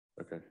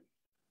Okay.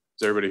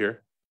 Is everybody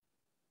here?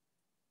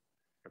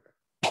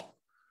 Okay.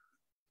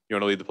 You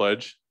want to lead the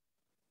pledge?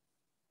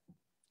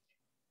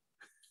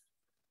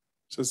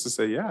 Just to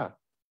say, yeah.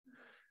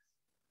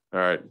 All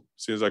right. As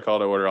soon as I call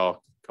to order,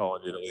 I'll call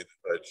on you to lead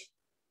the pledge.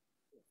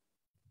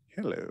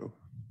 Hello.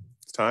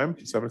 It's time,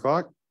 7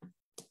 o'clock,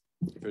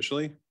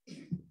 officially.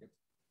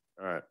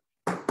 All right.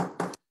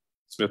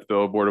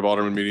 Smithville Board of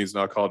Aldermen meeting is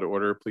now called to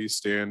order. Please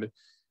stand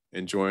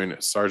and join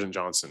Sergeant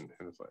Johnson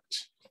in the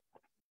pledge.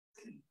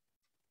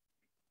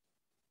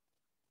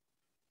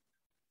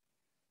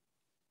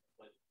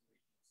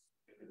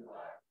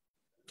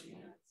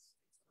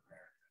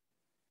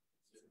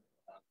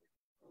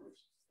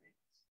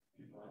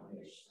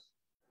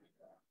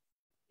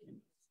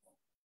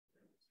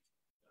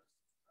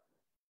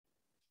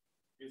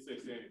 You can stay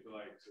standing if you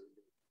like, so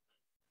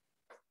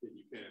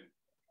you can.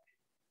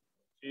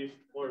 Chief,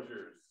 floor is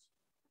yours.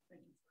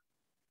 Thank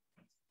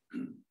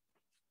you.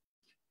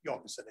 Y'all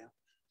can sit down.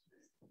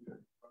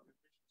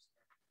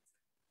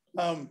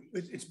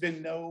 It's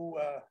been no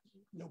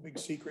big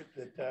secret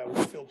that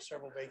we filled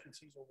several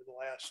vacancies over the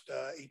last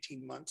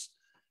 18 months,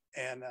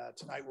 and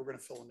tonight we're going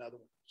to fill another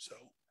one. So,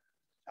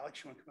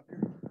 Alex, you want to come up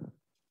here?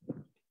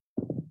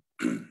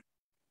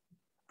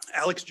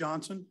 Alex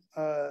Johnson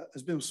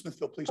has been with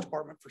Smithville Police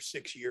Department for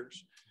 6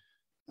 years.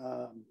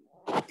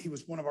 He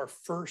was one of our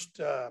first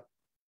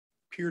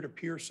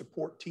peer-to-peer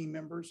support team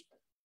members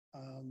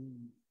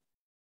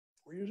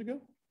 4 years ago,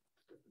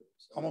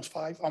 almost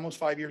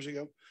 5 years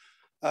ago.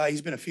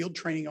 He's been a field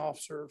training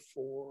officer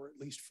for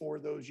at least 4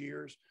 of those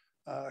years,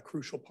 a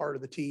crucial part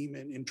of the team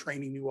in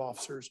training new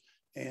officers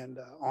and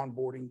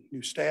onboarding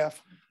new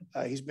staff.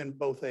 He's been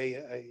both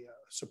a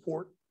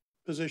support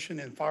position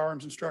and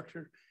firearms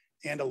instructor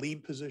and a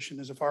lead position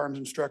as a firearms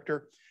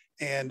instructor.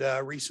 And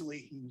recently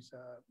he's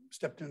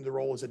stepped into the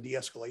role as a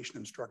de-escalation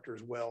instructor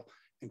as well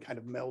and kind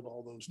of meld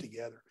all those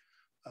together.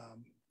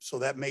 So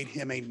that made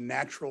him a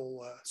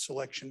natural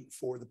selection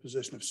for the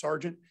position of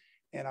sergeant.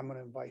 And I'm going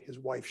to invite his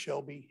wife,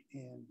 Shelby,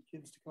 and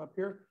kids to come up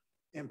here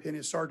and pin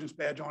his sergeant's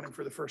badge on him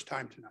for the first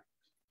time tonight.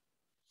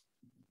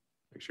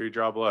 Make sure you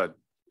draw blood.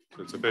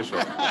 It's official.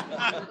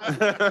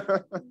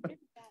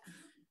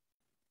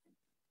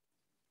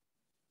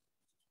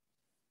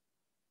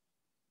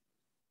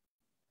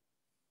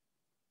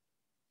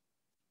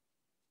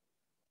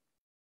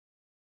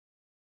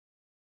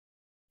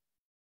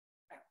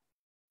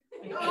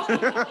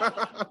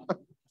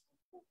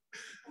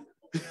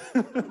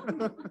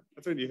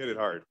 That's when you hit it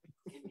hard.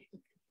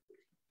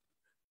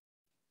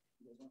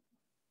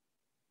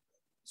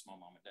 Small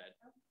mom and dad.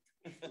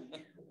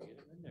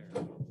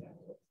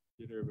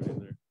 Get everybody in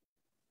there.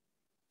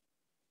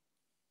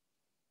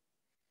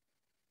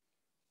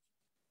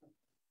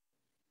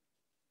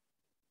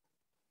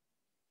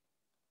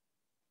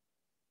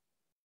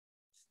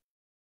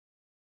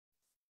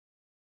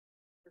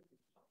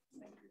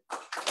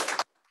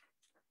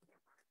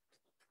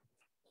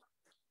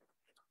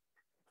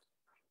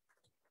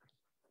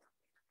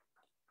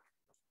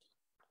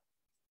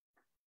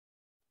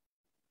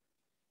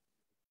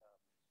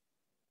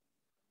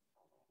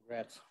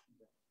 Congrats.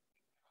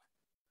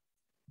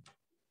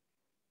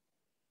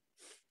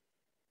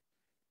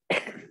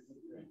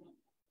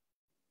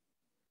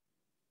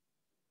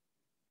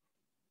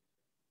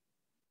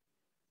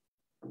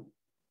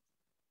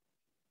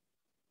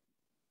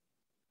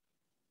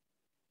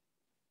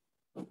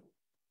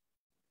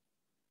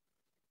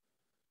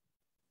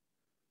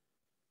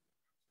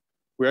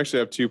 We actually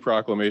have 2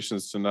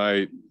 proclamations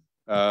tonight.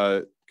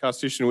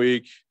 Constitution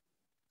Week,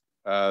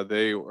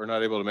 they were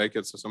not able to make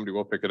it, so somebody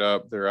will pick it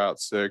up. They're out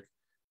sick.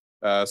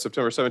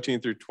 September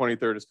 17th through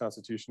 23rd is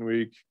Constitution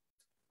Week.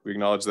 We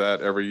acknowledge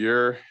that every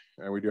year,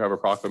 and we do have a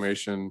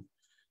proclamation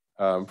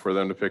for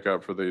them to pick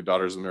up for the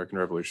Daughters of the American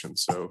Revolution.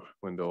 So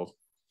Lyndall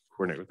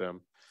coordinate with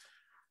them.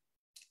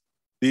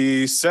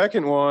 The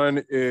second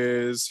one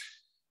is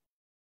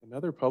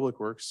another Public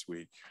Works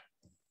Week.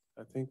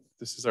 I think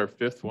this is our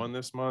 5th one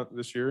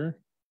this year.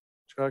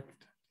 Chuck,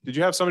 did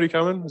you have somebody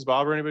coming? Is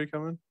Bob or anybody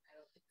coming?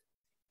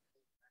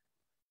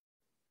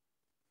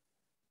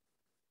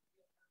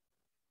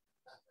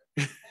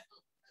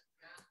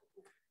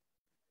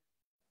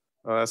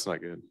 Oh, that's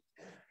not good.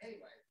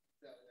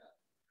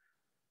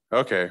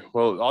 Okay,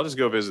 well, I'll just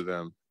go visit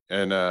them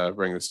and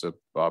bring this to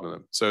Bob and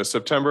them. So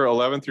September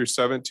 11th through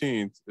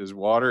 17th is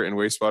Water and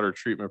Wastewater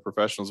Treatment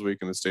Professionals Week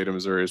in the state of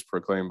Missouri, is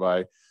proclaimed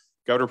by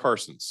Governor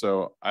Parsons.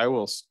 So I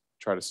will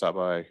try to stop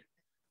by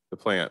the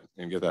plant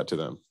and get that to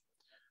them.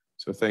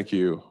 So thank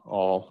you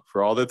all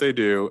for all that they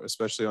do,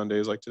 especially on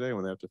days like today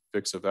when they have to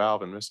fix a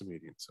valve and miss a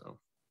meeting. So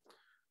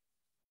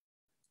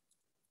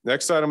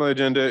next item on the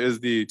agenda is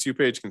the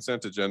 2-page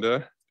consent agenda.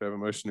 Do I have a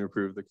motion to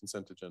approve the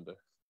consent agenda?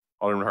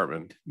 Alderman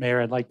Hartman.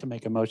 Mayor, I'd like to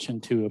make a motion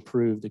to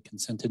approve the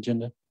consent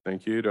agenda.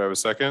 Thank you. Do I have a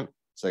second?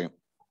 Second.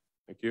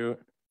 Thank you.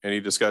 Any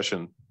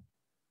discussion?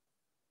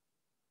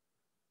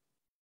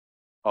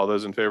 All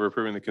those in favor of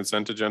approving the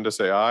consent agenda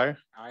say aye.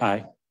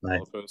 Aye.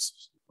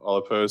 All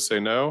opposed say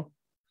no.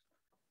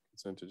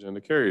 Consent agenda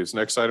carries.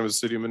 Next item is the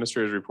City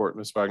Administrator's report.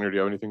 Ms. Wagner, do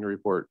you have anything to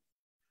report?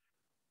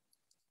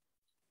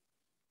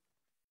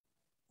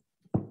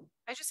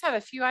 I just have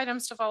a few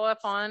items to follow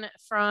up on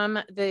from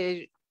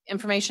the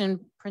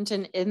information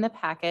printed in the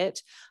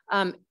packet.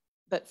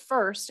 But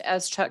first,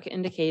 as Chuck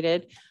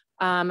indicated,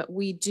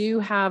 we do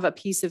have a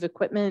piece of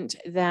equipment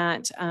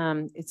that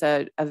it's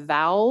a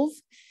valve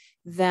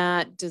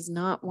that does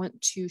not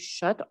want to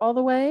shut all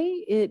the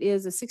way. It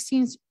is a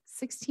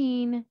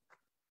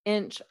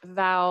 16-inch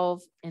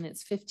valve and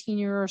it's 15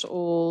 years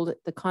old.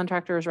 The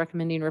contractor is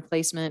recommending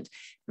replacement.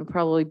 It'll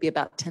probably be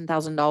about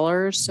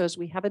 $10,000. So as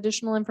we have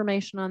additional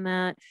information on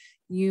that,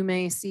 you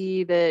may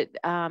see that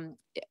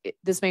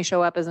this may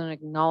show up as an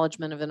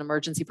acknowledgement of an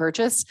emergency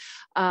purchase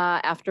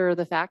after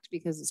the fact,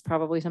 because it's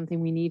probably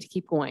something we need to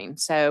keep going.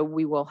 So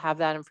we will have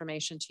that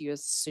information to you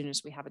as soon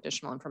as we have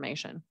additional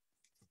information.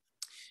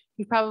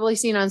 You've probably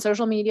seen on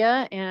social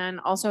media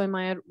and also in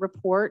my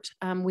report,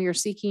 we are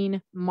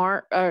seeking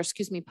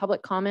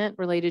public comment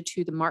related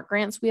to the MARC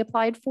grants we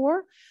applied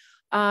for.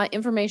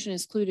 Information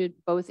is included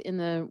both in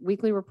the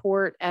weekly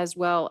report as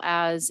well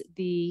as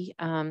the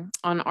on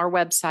our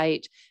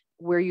website,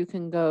 where you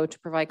can go to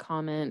provide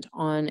comment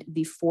on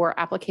the 4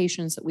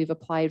 applications that we've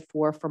applied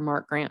for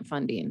MARC grant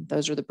funding.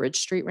 Those are the Bridge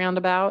Street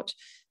Roundabout,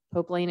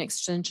 Pope Lane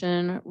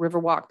Extension,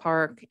 Riverwalk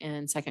Park,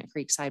 and Second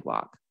Creek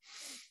Sidewalk.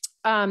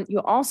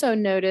 You'll also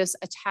notice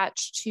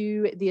attached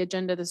to the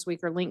agenda this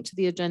week, or linked to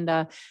the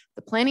agenda,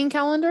 the planning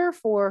calendar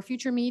for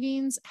future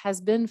meetings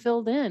has been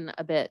filled in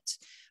a bit.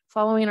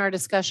 Following our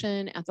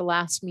discussion at the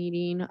last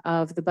meeting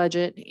of the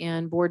budget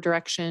and board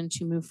direction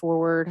to move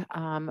forward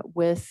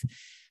with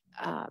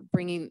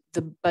bringing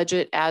the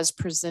budget as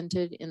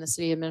presented in the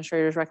city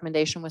administrator's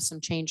recommendation with some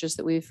changes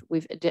that we've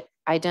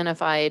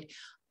identified.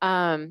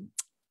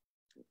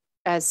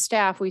 As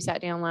staff, we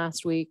sat down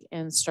last week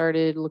and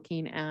started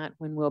looking at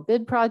when we'll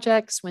bid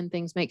projects, when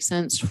things make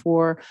sense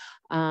for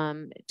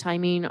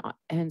timing.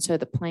 And so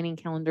the planning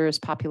calendar is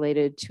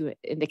populated to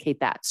indicate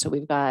that. So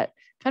we've got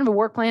kind of a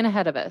work plan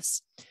ahead of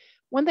us.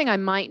 One thing I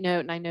might note,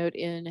 and I note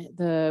in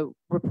the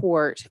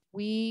report,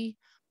 we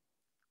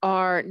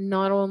are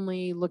not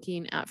only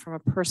looking at from a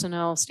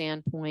personnel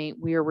standpoint,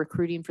 we are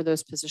recruiting for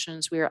those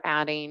positions we are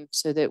adding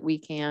so that we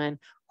can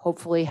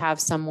hopefully have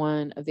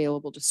someone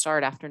available to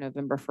start after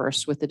November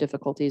 1st with the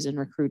difficulties in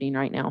recruiting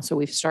right now. So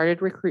we've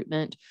started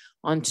recruitment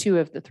on 2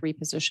 of the 3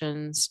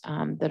 positions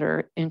that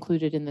are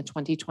included in the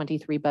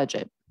 2023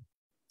 budget.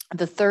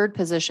 The 3rd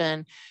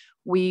position,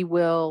 we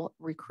will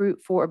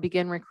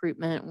begin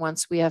recruitment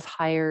once we have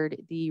hired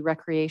the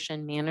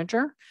recreation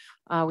manager.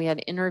 We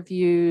had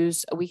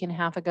interviews a week and a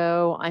half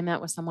ago. I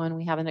met with someone.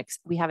 We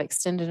have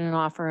extended an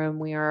offer and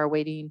we are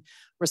awaiting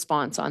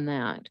response on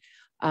that.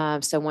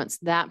 So once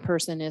that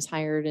person is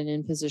hired and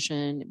in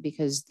position,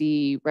 because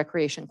the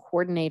recreation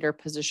coordinator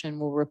position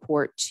will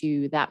report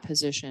to that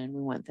position,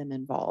 we want them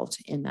involved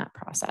in that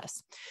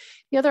process.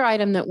 The other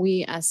item that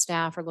we as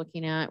staff are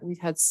looking at, we've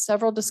had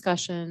several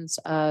discussions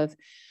of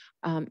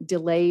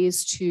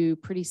delays to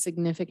pretty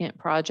significant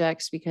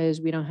projects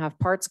because we don't have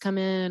parts come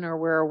in, or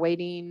we're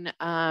awaiting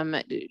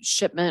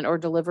shipment or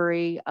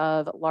delivery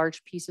of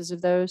large pieces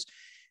of those.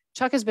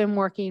 Chuck has been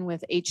working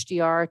with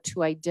HDR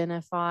to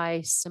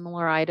identify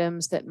similar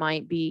items that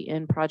might be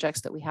in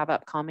projects that we have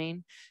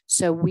upcoming.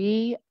 So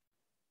we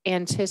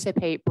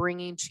anticipate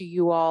bringing to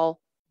you all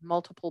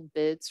multiple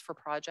bids for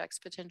projects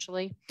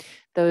potentially.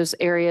 Those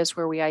areas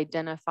where we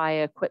identify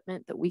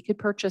equipment that we could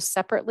purchase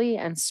separately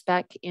and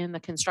spec in the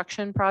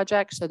construction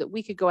project so that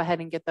we could go ahead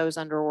and get those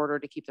under order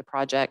to keep the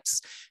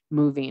projects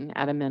moving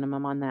at a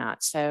minimum on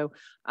that. So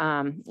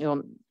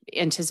you'll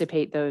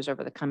anticipate those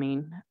over the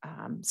coming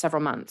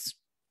several months.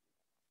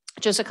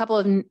 Just a couple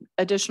of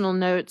additional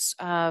notes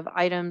of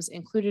items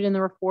included in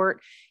the report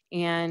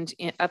and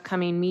in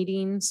upcoming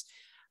meetings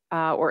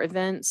or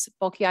events.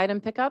 Bulky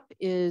item pickup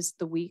is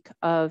the week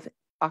of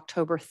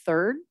October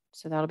 3rd.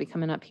 So that'll be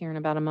coming up here in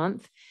about a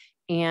month.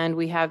 And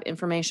we have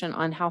information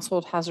on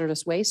household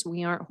hazardous waste.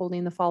 We aren't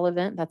holding the fall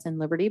event. That's in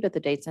Liberty, but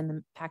the date's in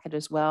the packet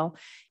as well.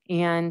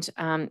 And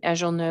as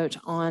you'll note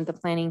on the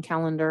planning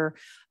calendar,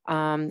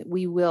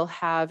 we will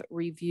have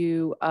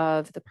review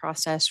of the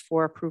process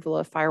for approval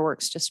of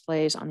fireworks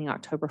displays on the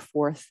October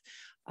 4th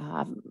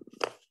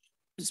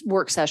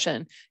work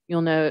session.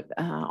 You'll note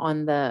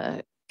on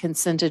the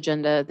consent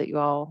agenda that you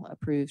all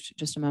approved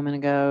just a moment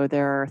ago,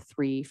 there are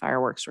 3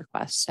 fireworks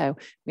requests. So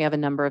we have a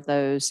number of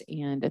those.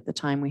 And at the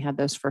time we had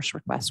those first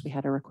requests, we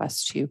had a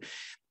request to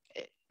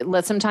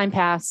let some time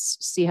pass,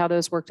 see how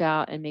those worked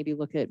out, and maybe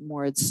look at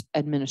more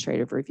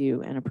administrative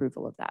review and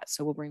approval of that.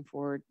 So we'll bring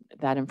forward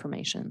that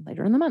information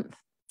later in the month.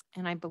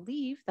 And I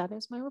believe that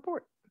is my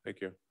report.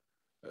 Thank you.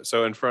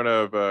 So in front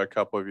of a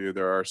couple of you,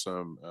 there are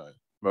some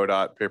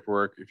MoDOT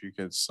paperwork. If you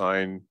can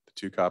sign the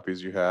 2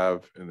 copies you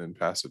have and then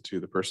pass it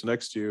to the person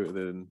next to you and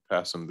then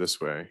pass them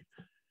this way.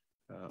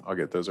 I'll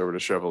get those over to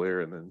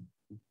Chevalier, and then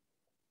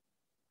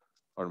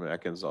Alderman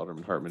Atkins,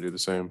 Alderman Hartman do the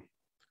same.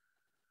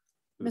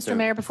 Mr.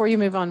 Mayor, before you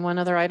move on, one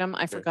other item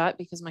I forgot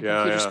because my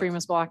computer screen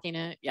was blocking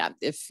it. Yeah,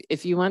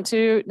 if you want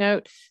to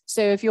note,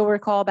 so if you'll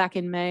recall back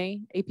in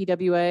May,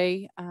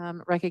 APWA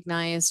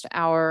recognized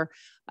our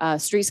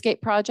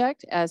streetscape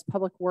project as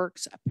Public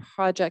Works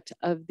Project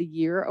of the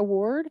Year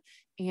award.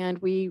 and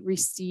we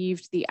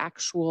received the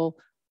actual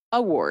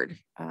award.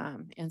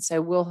 And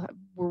so we're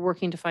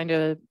working to find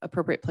a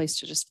appropriate place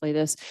to display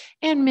this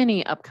and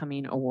many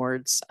upcoming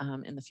awards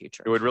in the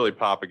future. It would really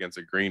pop against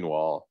a green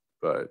wall,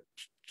 but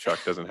Chuck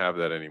doesn't have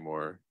that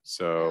anymore.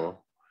 So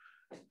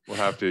we'll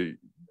have to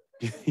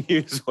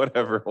use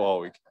whatever wall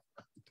we can.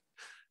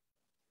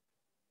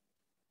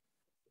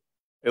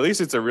 At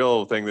least it's a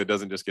real thing that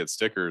doesn't just get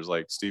stickers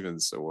like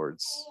Steven's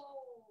awards.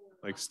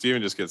 Like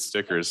Steven just gets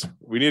stickers.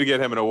 We need to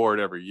get him an award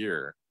every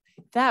year.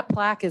 That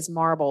plaque is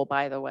marble,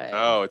 by the way.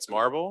 Oh, it's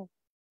marble?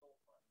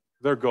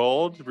 They're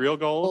gold, real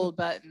gold? Gold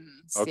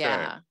buttons. Okay.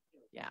 Yeah.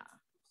 Yeah.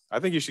 I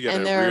think you should get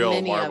And a there are real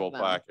many of marble them.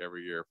 plaque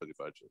every year for the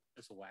budget,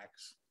 It's a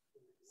wax.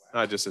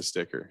 not just a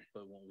sticker.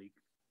 So it won't leak.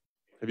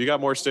 Have you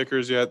got more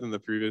stickers yet than the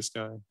previous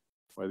guy?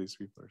 Why these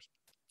people are.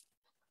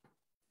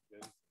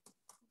 Good.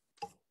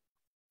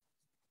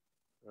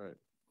 All right,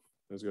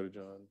 let's go to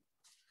John.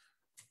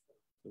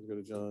 Let's go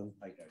to John.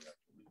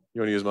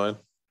 You want to use mine?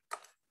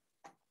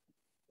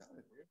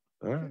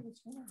 All right.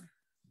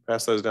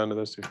 Pass those down to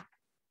those two.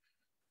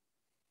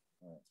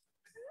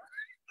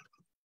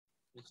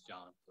 It's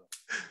John.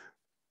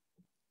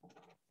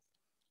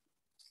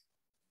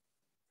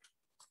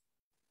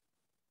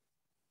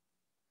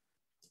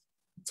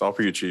 It's all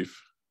for you,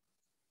 Chief.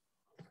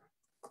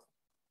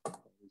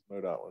 These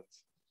MoDOT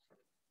ones.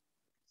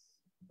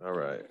 All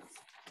right.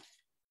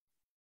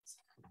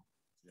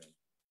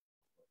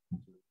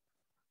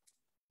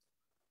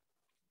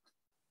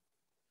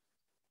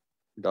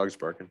 Dog's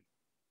barking.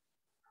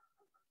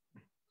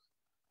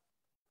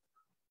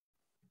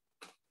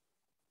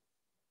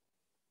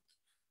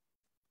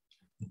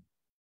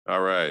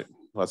 All right,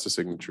 lots of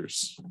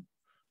signatures.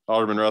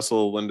 Alderman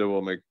Russell, Linda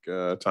will make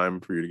time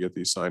for you to get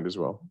these signed as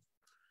well.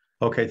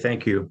 Okay,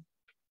 thank you.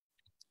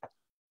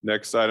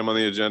 Next item on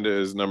the agenda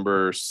is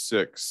number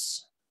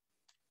 6.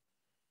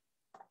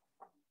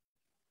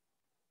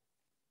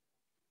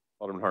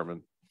 Alderman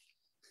Hartman.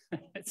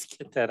 Let's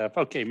get that up.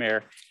 Okay,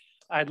 Mayor.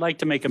 I'd like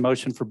to make a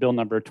motion for bill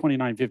number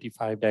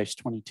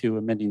 2955-22,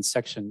 amending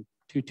section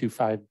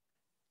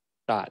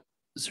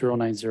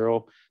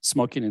 225.090,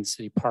 smoking in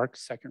city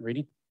parks, second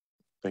reading.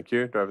 Thank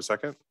you. Do I have a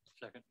second?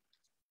 Second.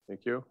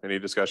 Thank you. Any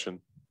discussion?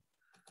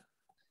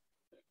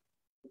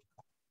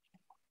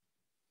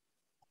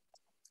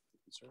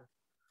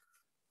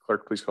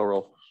 Clerk, please call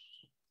roll.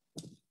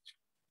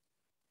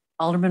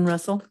 Alderman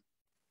Russell,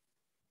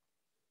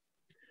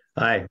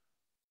 Aye.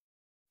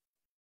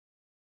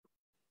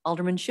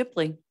 Alderman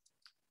Shipley.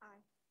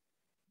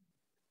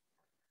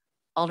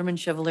 Alderman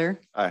Chevalier.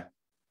 Aye.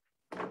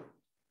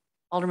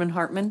 Alderman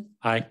Hartman,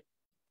 Aye.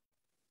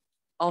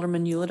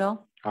 Alderman Uladell,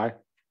 Aye.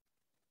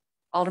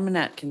 Alderman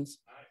Atkins.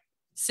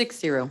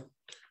 6-0.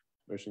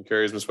 Motion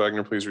carries. Ms.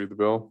 Wagner, please read the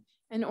bill.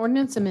 An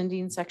ordinance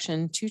amending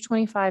section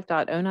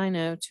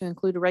 225.090 to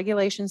include a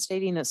regulation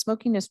stating that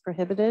smoking is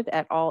prohibited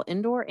at all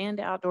indoor and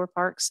outdoor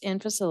parks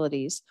and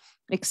facilities,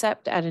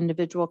 except at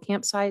individual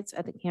campsites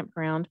at the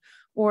campground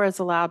or as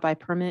allowed by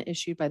permit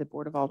issued by the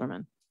Board of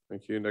Aldermen.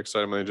 Thank you. Next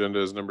item on the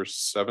agenda is number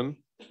 7.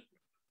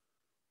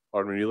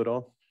 Alderman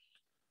Uladell.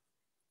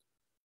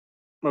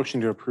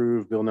 Motion to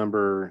approve bill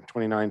number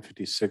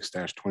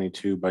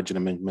 2956-22, budget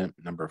amendment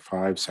number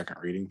 5, second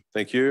reading.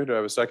 Thank you. Do I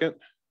have a second?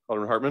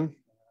 Alderman Hartman.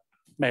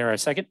 Mayor, I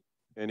second.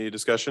 Any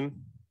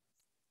discussion?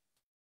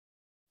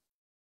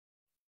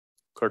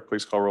 Clerk,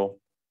 please call roll.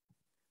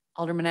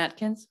 Alderman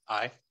Atkins,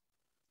 Aye.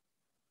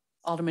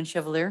 Alderman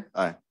Chevalier.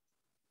 Aye.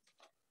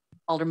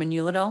 Alderman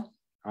Uladell,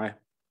 Aye.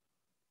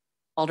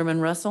 Alderman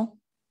Russell,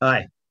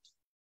 Aye.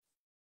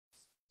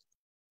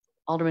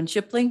 Alderman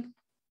Shipley,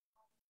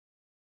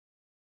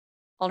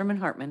 Alderman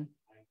Hartman.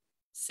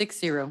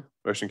 6-0.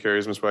 Motion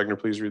carries. Ms. Wagner,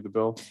 please read the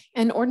bill.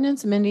 An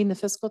ordinance amending the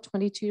fiscal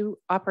 22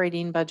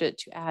 operating budget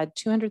to add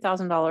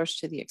 $200,000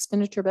 to the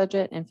expenditure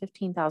budget and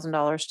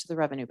 $15,000 to the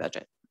revenue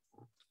budget.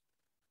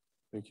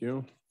 Thank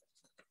you.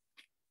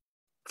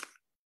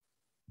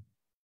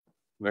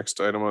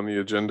 Next item on the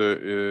agenda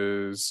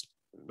is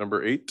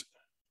number 8.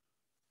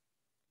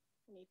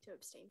 I need to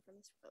abstain from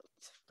this vote.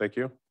 Thank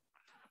you.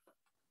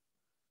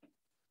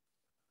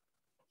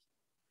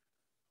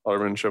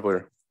 Alderman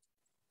Chevalier.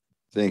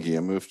 Thank you. I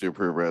move to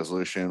approve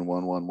resolution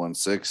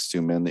 1116 to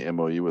amend the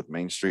MOU with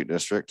Main Street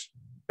District.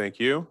 Thank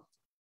you.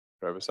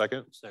 Do I have a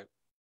second? Second.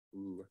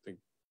 Ooh, I think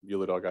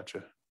Uladell got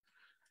you.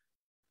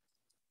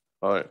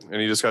 All right,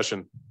 any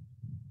discussion?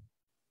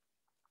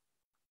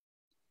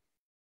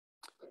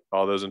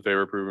 All those in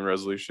favor of approving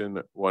resolution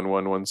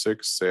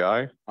 1116, say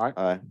aye.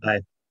 Aye.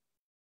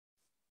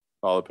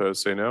 All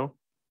opposed, say no.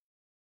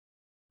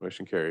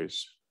 Motion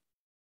carries.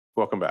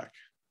 Welcome back.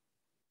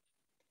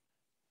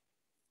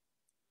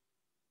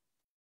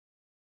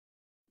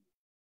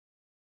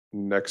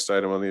 Next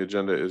item on the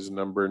agenda is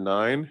number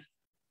 9.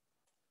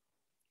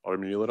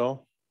 Alderman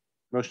Uladell.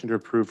 Motion to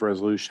approve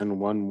resolution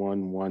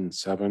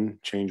 1117,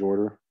 change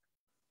order.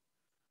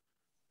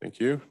 Thank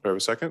you. Do I have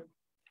a second?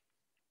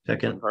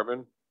 Second.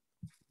 Hartman.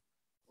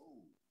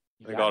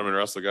 I think Alderman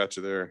Russell got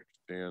you there.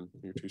 Dan,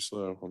 you're too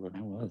slow on the I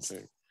was.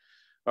 thing.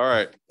 All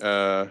right.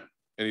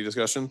 Any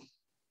discussion?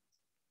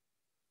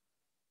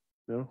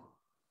 No?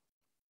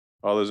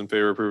 All those in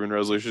favor of approving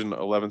resolution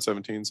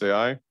 1117, say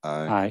aye.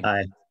 Aye.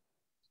 Aye.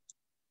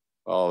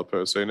 All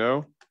opposed, say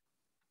no.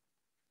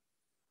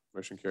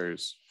 Motion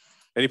carries.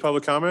 Any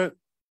public comment?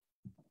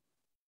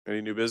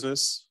 Any new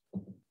business?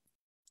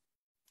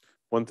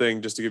 One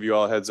thing, just to give you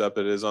all a heads up,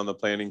 it is on the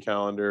planning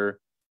calendar.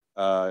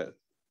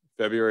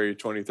 February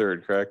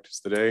 23rd, correct? It's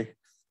the day.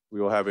 We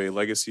will have a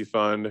legacy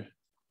fund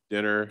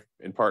dinner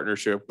in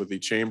partnership with the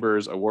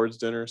Chamber's Awards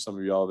Dinner. Some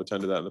of y'all have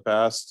attended that in the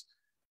past.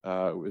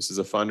 This is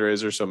a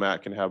fundraiser so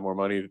Matt can have more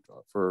money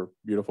for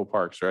beautiful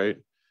parks, right?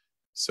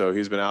 So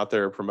he's been out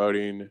there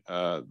promoting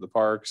the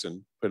parks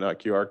and putting out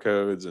QR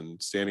codes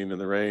and standing in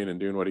the rain and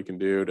doing what he can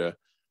do to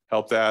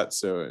help that.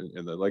 So,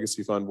 and the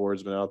Legacy Fund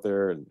Board's been out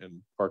there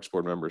and Parks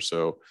Board members.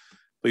 So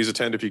please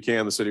attend if you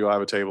can. The city will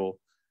have a table.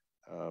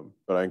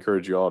 But I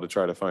encourage you all to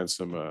try to find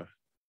some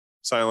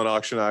silent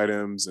auction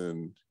items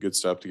and good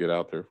stuff to get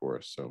out there for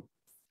us. So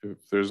if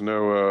there's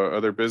no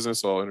other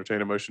business, I'll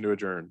entertain a motion to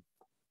adjourn.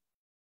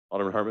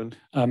 Alderman Hartman.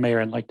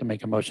 Mayor, I'd like to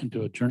make a motion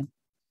to adjourn.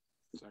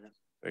 Second.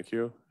 Thank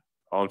you.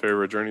 All in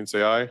favor of adjourning,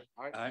 say aye.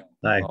 Aye.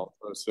 Aye. All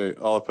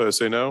opposed,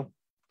 say no.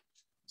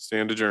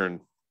 Stand adjourned.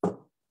 Have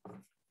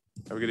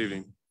a good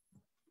evening.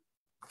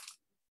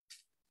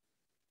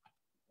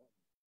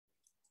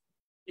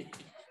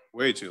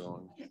 Way too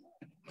long.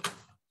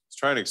 Let's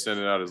try and extend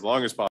it out as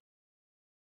long as possible.